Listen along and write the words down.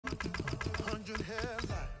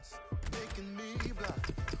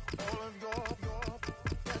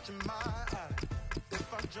catching my eye.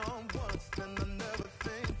 If I jump once, then I never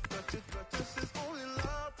think that you threat. This is only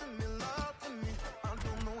love to me, love to me. I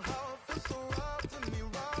don't know how it feels so right to me,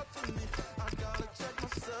 right to me. I gotta check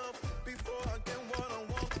myself before I get what I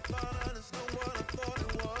want. But it's not what I thought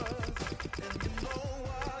it was. And you know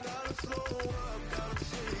I gotta slow up, gotta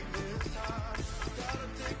shake this high. Gotta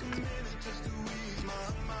take a minute just to ease my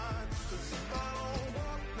mind. 'Cause if I don't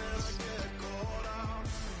walk, then I get caught out.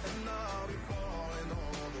 And I'll be falling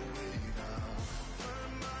all the way down.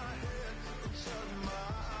 Turn my head and shut my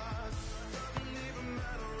eyes. Doesn't even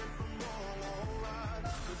matter if I'm wrong or right.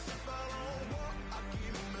 'Cause if I don't walk, I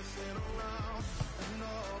keep messing around. And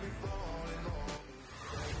I'll be falling all the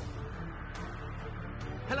way down.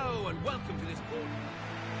 Hello and welcome to this ball.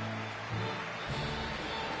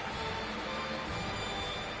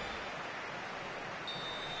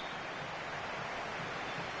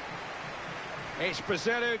 It's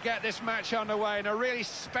Brazil who get this match underway in a really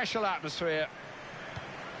special atmosphere.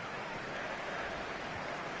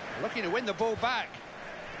 Looking to win the ball back.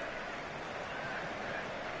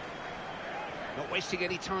 Not wasting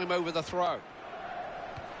any time over the throw.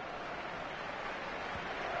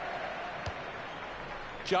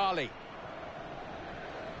 Charlie.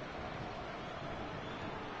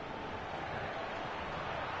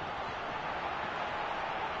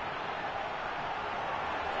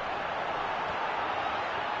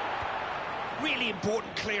 Really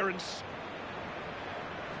important clearance.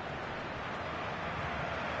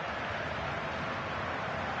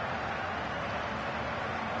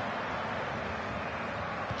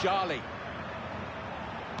 Charlie.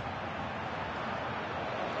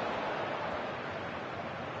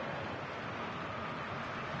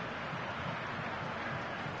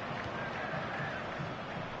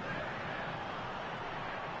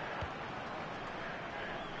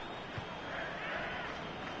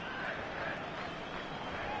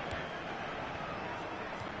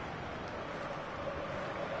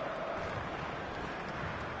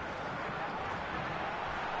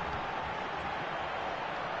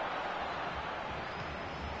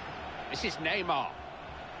 This is Neymar.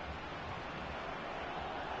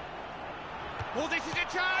 Well, this is a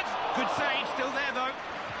chance. Good save, still there though.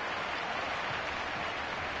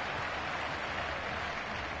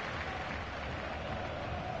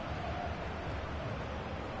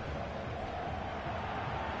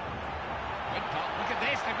 Look at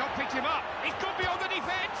this, they've not picked him up. He's gone beyond the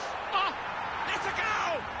defence. Oh, that's a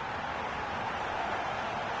goal!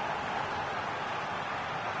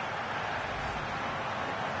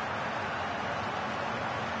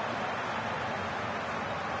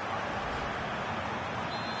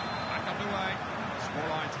 Away.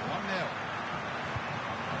 Scoreline 1-0.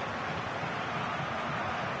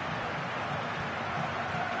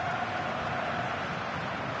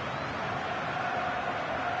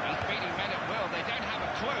 He's beating men at will. They don't have a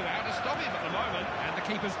clue how to stop him at the moment. And the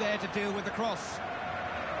keeper's there to deal with the cross.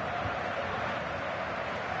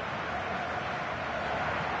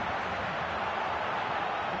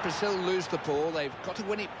 If Brazil lose the ball, they've got to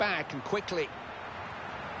win it back and quickly.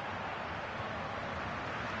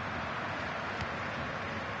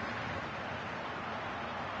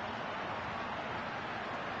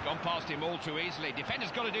 Gone past him all too easily.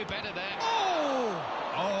 Defender's got to do better there. Oh!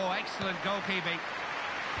 Oh, excellent goalkeeping.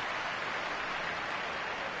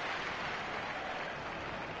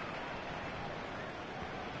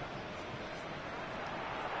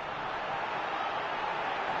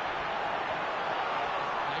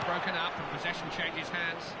 They've broken up and possession changes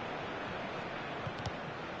hands.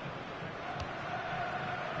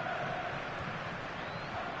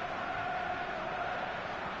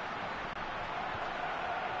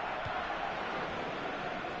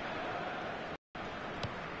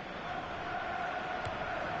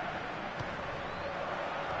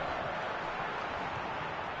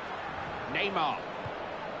 Neymar.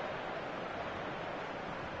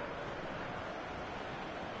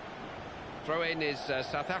 Throw in is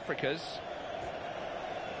South Africa's.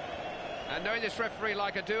 And knowing this referee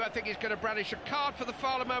like I do, I think he's going to brandish a card for the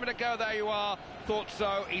foul a moment ago. There you are. Thought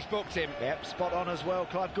so. He's booked him. Yep, spot on as well,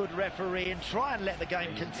 Clive. Good referee, and try and let the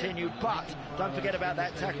game continue. But don't forget about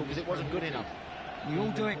that tackle, because it wasn't good enough. We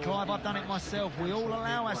all do it, Clive. I've done it myself. We all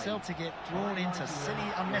allow ourselves to get drawn into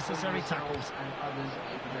silly, unnecessary tackles.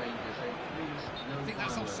 I think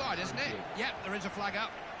that's offside, isn't it? Yep, there is a flag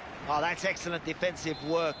up. Oh, that's excellent defensive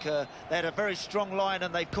work. They had a very strong line,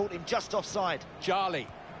 and they've caught him just offside. Charlie.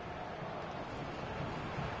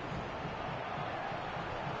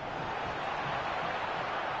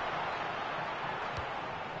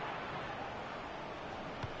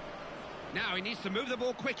 Now he needs to move the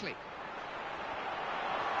ball quickly.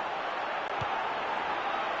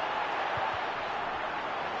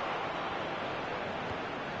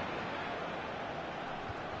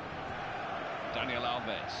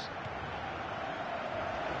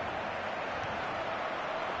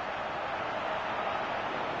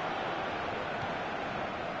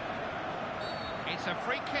 It's a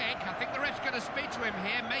free kick. I think the ref's going to speak to him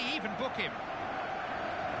here, may even book him.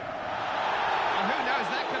 And who knows,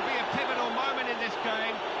 that could be a pivotal moment in this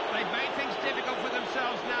game. They've made things difficult for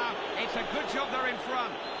themselves now. It's a good job they're in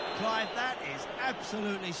front. Clive, that is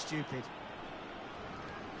absolutely stupid.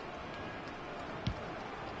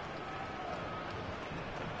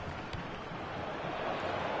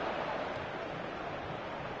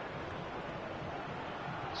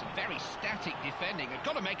 Some very static defending. They've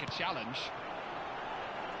got to make a challenge.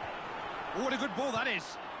 Oh, what a good ball that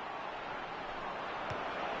is.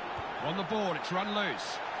 On the board, it's run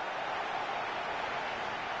loose.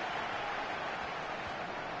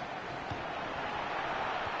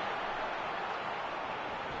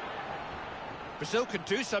 Brazil can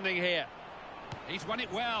do something here. He's won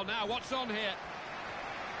it well. Now, what's on here?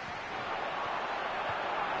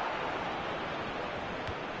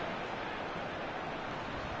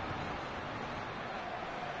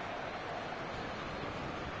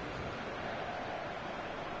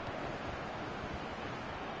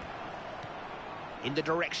 In the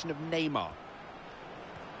direction of Neymar.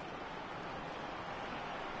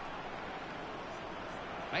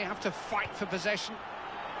 They have to fight for possession.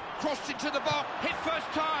 Crossed into the box, hit first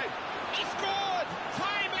time. He scored!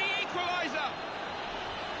 Timely equaliser!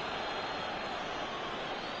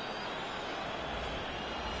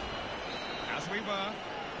 As we were,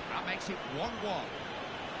 that makes it 1-1.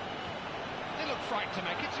 They look frightened to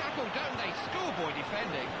make a tackle, don't they? Schoolboy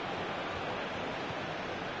defending.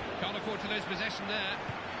 Can't afford to lose possession there.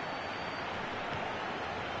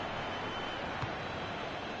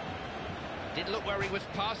 Didn't look where he was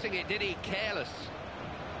passing it, did he? Careless.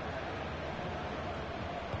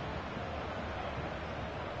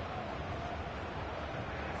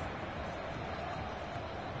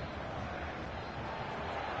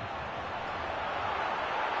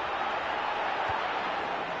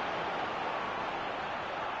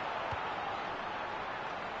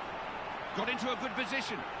 Got into a good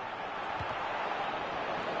position.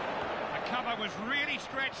 The cover was really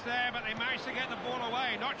stretched there, but they managed to get the ball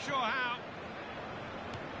away. Not sure how.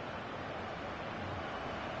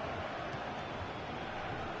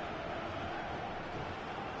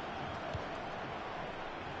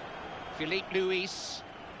 Philippe Luis.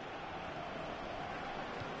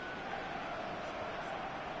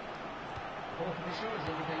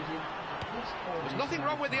 There's nothing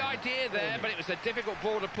wrong with the idea there, but it was a difficult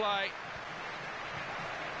ball to play.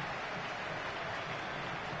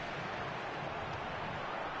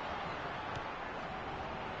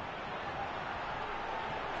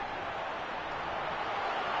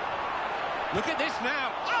 Look at this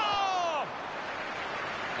now. Oh!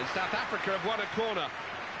 And South Africa have won a corner.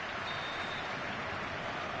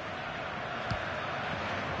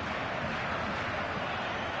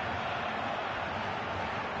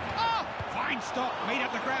 Oh! Fine stop. Made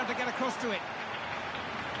up the ground to get across to it.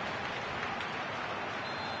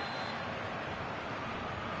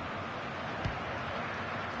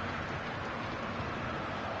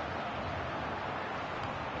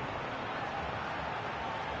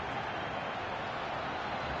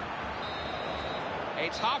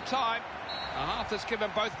 It's half-time, a half that's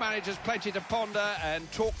given both managers plenty to ponder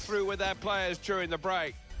and talk through with their players during the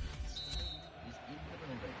break.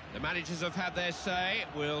 The managers have had their say.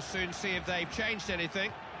 We'll soon see if they've changed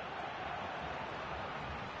anything.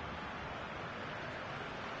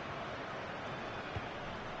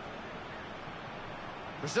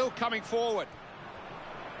 Brazil coming forward.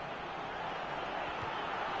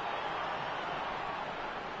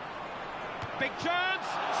 Big chance.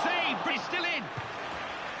 Saved, but he's still in.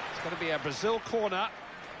 It's going to be a Brazil corner.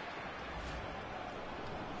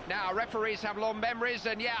 Now, referees have long memories,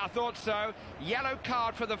 and yeah, I thought so. Yellow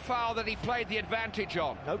card for the foul that he played the advantage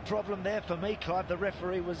on. No problem there for me, Clive. The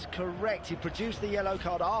referee was correct. He produced the yellow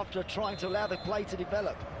card after trying to allow the play to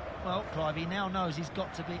develop. Well, Clive, he now knows he's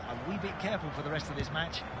got to be a wee bit careful for the rest of this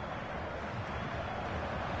match.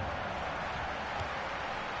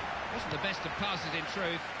 Wasn't the best of passes in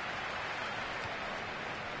truth.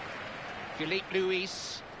 Philippe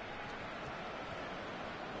Luis.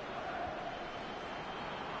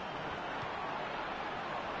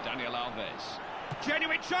 Daniel Alves.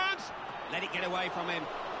 Genuine chance. Let it get away from him.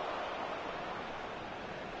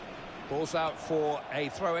 Ball's out for a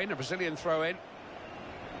throw-in, a Brazilian throw-in.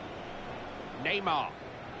 Neymar.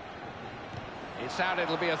 It's out,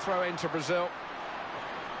 it'll be a throw-in to Brazil.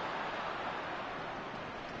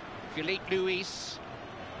 Philippe Luis.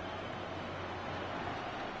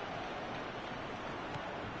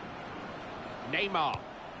 Neymar.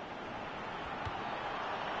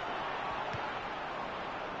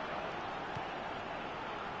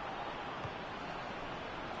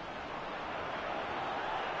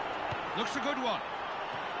 Looks a good one.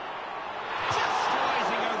 Just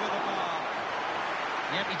rising over the bar.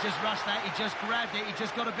 Yep, he just rushed that, he just grabbed it, he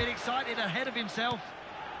just got a bit excited ahead of himself.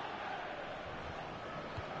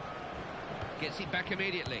 Gets it back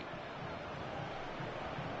immediately.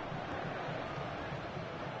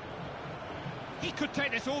 He could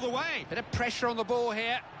take this all the way. Bit of pressure on the ball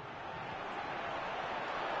here.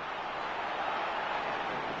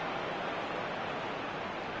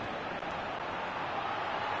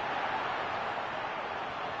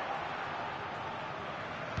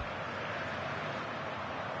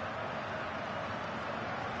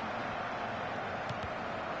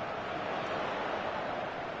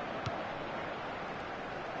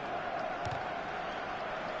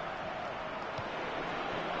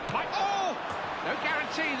 No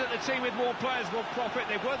guarantee that the team with more players will profit.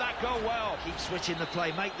 They've worked that goal well. Keep switching the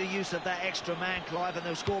play, make the use of that extra man, Clive, and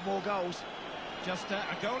they'll score more goals. Just a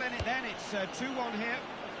goal in it then. It's 2-1 here.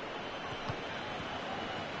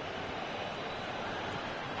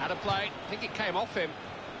 Out of play. I think it came off him.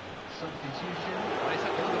 Substitution. Well, it's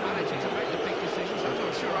up to the manager to make the big decisions. I'm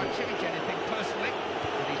not sure I'd change anything personally,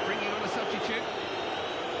 but he's bringing on a substitute.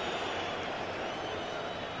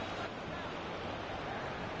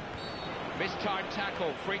 Missed-time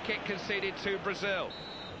tackle, free kick conceded to Brazil.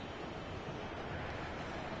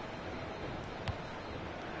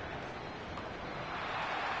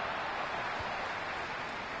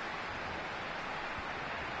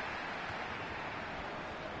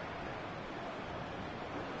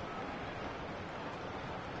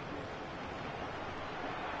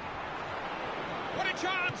 What a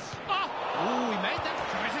chance! Oh, he made that.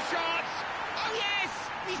 Tries a chance. Oh, yes!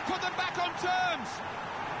 He's put them back on terms.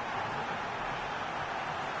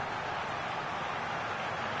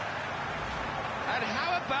 And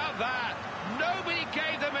how about that? Nobody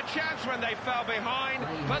gave them a chance when they fell behind,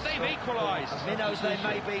 but they've equalised. Minnows they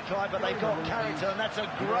may be, Clive, but they've got character, and that's a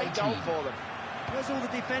great goal for them. Where's all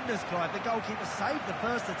the defenders, Clive? The goalkeeper saved the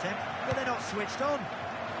first attempt, but they're not switched on.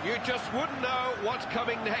 You just wouldn't know what's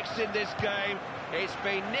coming next in this game. It's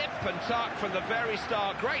been nip and tuck from the very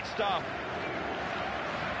start. Great stuff.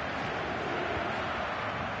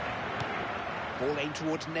 Ball aimed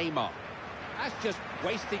towards Neymar. That's just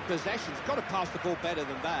wasting possession. He's got to pass the ball better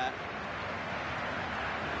than that.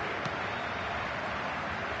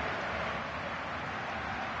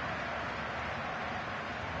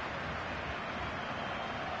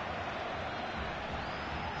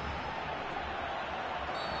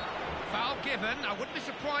 Foul given. I wouldn't be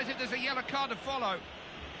surprised if there's a yellow card to follow.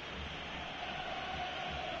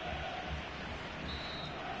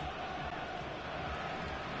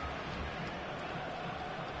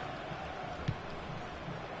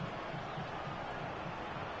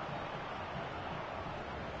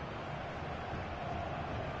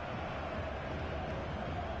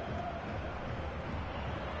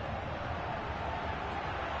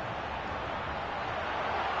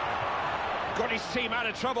 Got his team out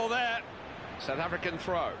of trouble there. South African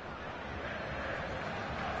throw.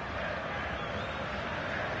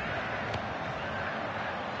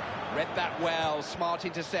 Read that well, smart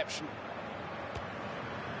interception.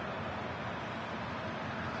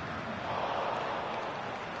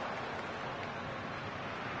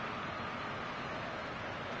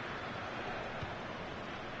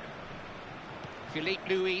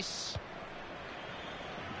 Philippe Luis.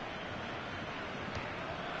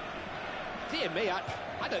 Dear me,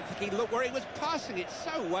 I don't think he looked where he was passing. It's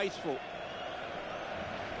so wasteful.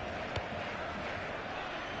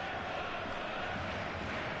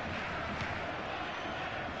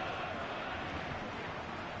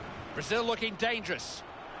 Brazil looking dangerous.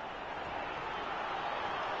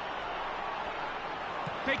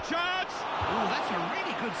 Big chance! Oh, that's a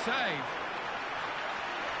really good save.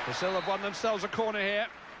 Brazil have won themselves a corner here.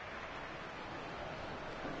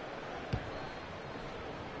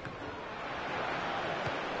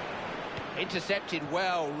 Intercepted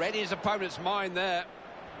well, read his opponent's mind there.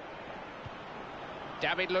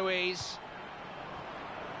 David Luiz.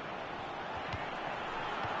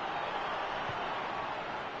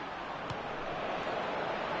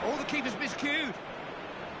 All the keepers miscued.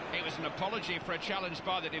 It was an apology for a challenge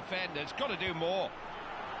by the defender. It's got to do more.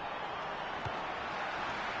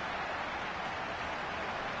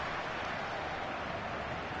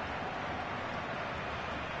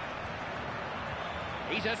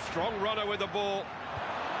 He's a strong runner with the ball.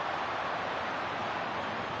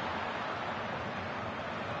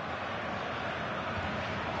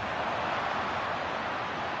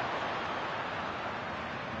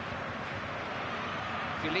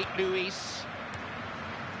 Philippe Luis.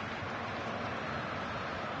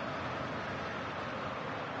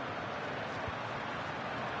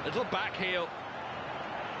 Little back heel.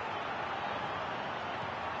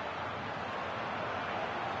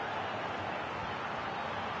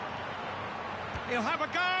 He'll have a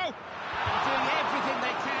go. Doing everything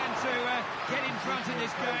they can to get in front in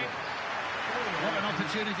this game. What an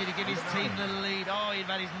opportunity to give his team the lead. Oh, he'd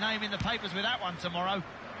had his name in the papers with that one tomorrow.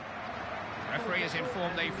 Referee has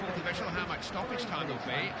informed the fourth official how much stoppage time will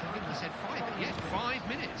be. I think he said 5. Yes, 5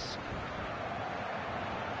 minutes.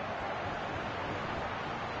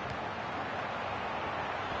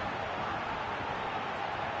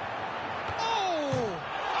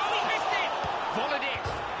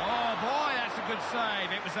 Good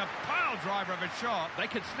save. It was a pile driver of a shot. They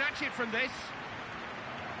could snatch it from this.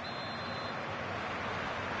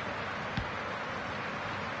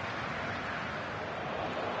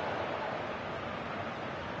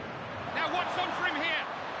 Now what's on for him here?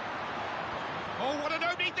 Oh, what an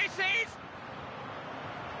opening this is!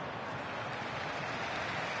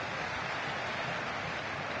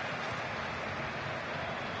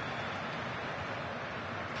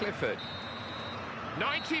 Clifford.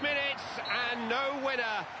 90 minutes and no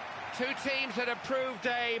winner. Two teams that have proved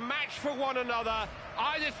a match for one another.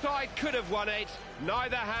 Either side could have won it,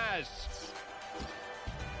 neither has.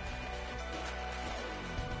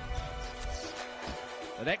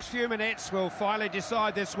 The next few minutes will finally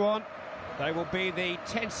decide this one. They will be the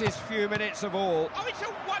tensest few minutes of all. Oh, it's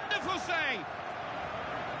a wonderful save!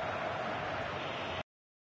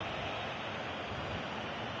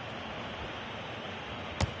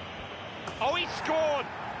 Oh, he scored!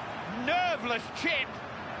 Nerveless chip.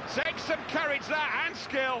 Takes some courage, that, and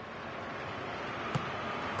skill.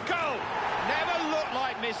 Goal! Never looked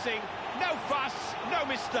like missing. No fuss, no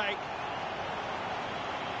mistake.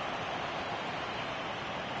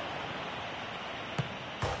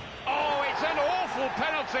 Oh, it's an awful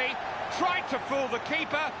penalty. Tried to fool the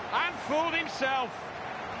keeper and fooled himself.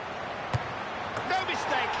 No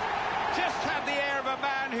mistake. Just had the air of a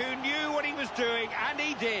man who knew what he was doing, and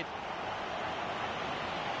he did.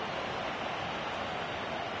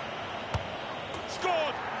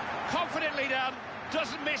 Scored! Confidently done.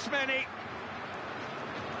 Doesn't miss many.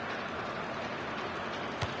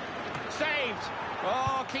 Saved.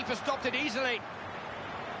 Oh, keeper stopped it easily.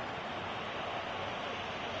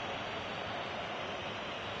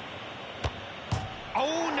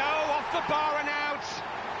 Oh, no, off the bar and out.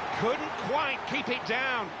 Couldn't quite keep it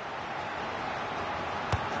down.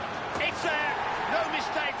 It's there. No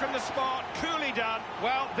mistake from the spot. Coolly done.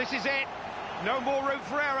 Well, this is it. No more room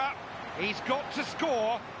for error. He's got to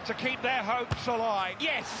score to keep their hopes alive.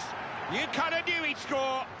 Yes, you kind of knew he'd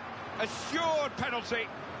score. Assured penalty.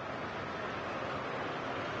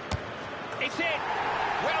 It's it.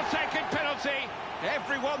 Well taken penalty.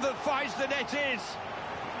 Everyone that finds the net is.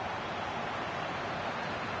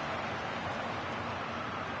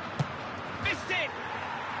 Missed it.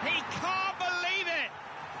 He can't believe it.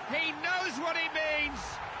 He knows what it means.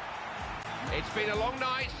 It's been a long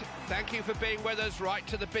night. Thank you for being with us right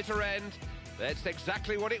to the bitter end. That's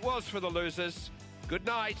exactly what it was for the losers. Good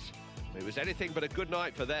night. It was anything but a good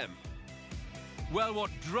night for them. Well, what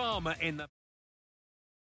drama in the...